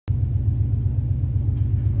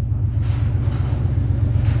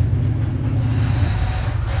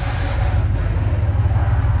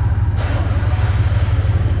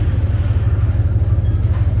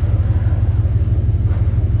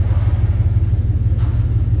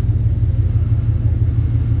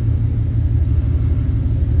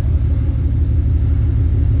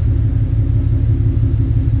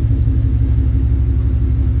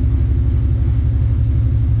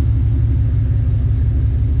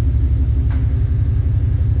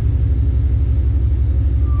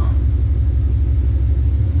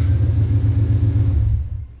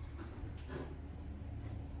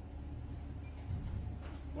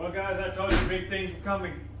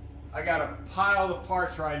pile of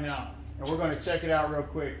parts right now, and we're going to check it out real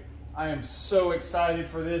quick. I am so excited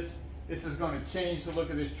for this. This is going to change the look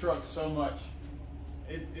of this truck so much.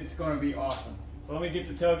 It's going to be awesome. So let me get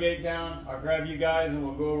the tailgate down. I'll grab you guys and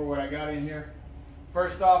we'll go over what I got in here.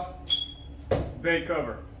 First off, bed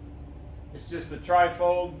cover. It's just a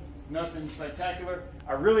trifold, nothing spectacular.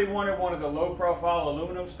 I really wanted one of the low profile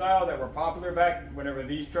aluminum style that were popular back whenever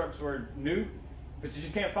these trucks were new, but you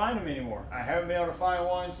just can't find them anymore. I haven't been able to find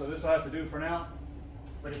one, so this will have to do for now.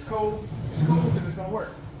 But it's cool. It's cool because it's going to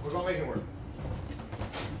work. We're going to make it work.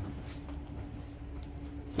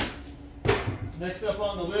 Next up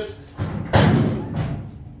on the list,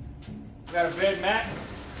 we got a bed mat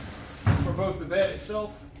for both the bed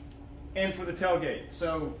itself and for the tailgate.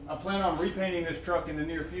 So I plan on repainting this truck in the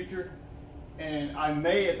near future, and I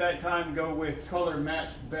may at that time go with color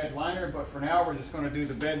matched bed liner, but for now we're just going to do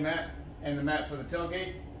the bed mat and the mat for the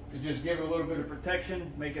tailgate to just give it a little bit of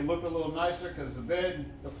protection, make it look a little nicer, because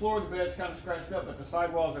the floor of the bed's kind of scratched up, but the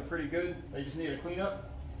sidewalls are pretty good. They just need a clean up.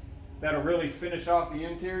 That'll really finish off the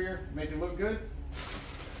interior, make it look good.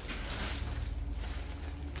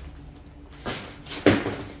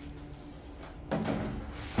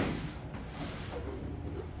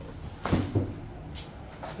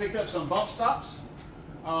 Picked up some bump stops.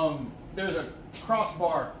 There's a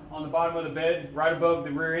crossbar on the bottom of the bed right above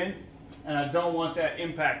the rear end, and I don't want that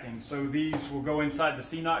impacting. So these will go inside the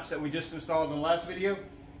C-notch that we just installed in the last video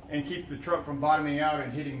and keep the truck from bottoming out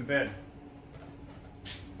and hitting the bed.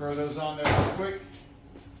 Throw those on there real quick.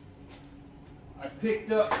 I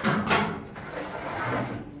picked up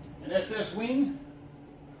an SS wing,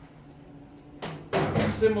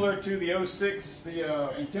 similar to the 06, the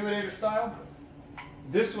Intimidator style.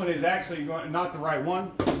 This one is actually not the right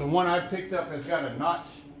one. The one I picked up has got a notch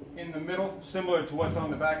in the middle, similar to what's on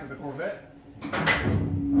the back of the Corvette.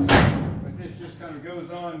 But this just kind of goes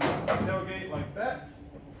on the tailgate like that.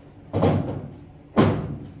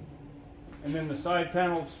 And then the side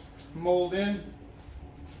panels mold in.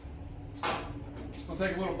 It's going to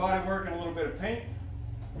take a little body work and a little bit of paint,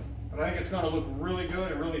 but I think it's going to look really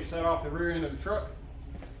good and really set off the rear end of the truck.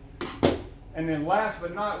 And then last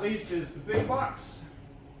but not least is the big box.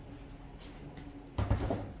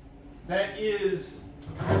 That is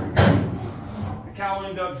the cowl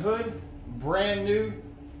induct hood, brand new.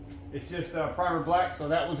 It's just primer black, so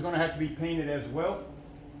that one's going to have to be painted as well.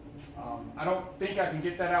 I don't think I can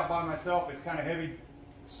get that out by myself. It's kind of heavy,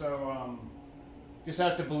 so just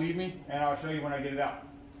have to believe me, and I'll show you when I get it out.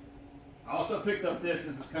 I also picked up this.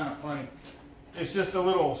 This is kind of funny. It's just a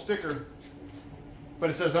little sticker, but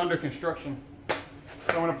it says under construction. So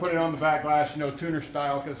I'm going to put it on the back glass, you know, tuner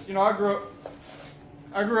style, because, you know, I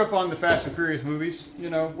grew up on the Fast and Furious movies. You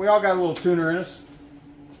know, we all got a little tuner in us.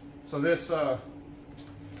 So this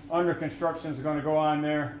under construction is going to go on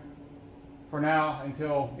there for now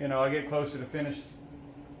until, you know, I get closer to finished.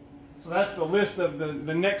 So that's the list of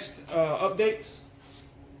the next updates.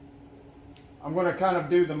 I'm going to kind of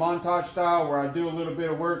do the montage style where I do a little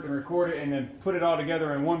bit of work and record it and then put it all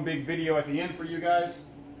together in one big video at the end for you guys.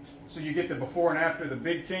 So you get the before and after the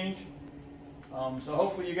big change. So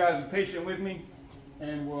hopefully you guys are patient with me,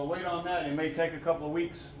 and we'll wait on that. It may take a couple of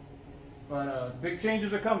weeks, but big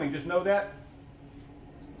changes are coming, just know that.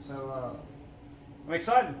 So I'm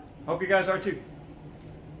excited. Hope you guys are too.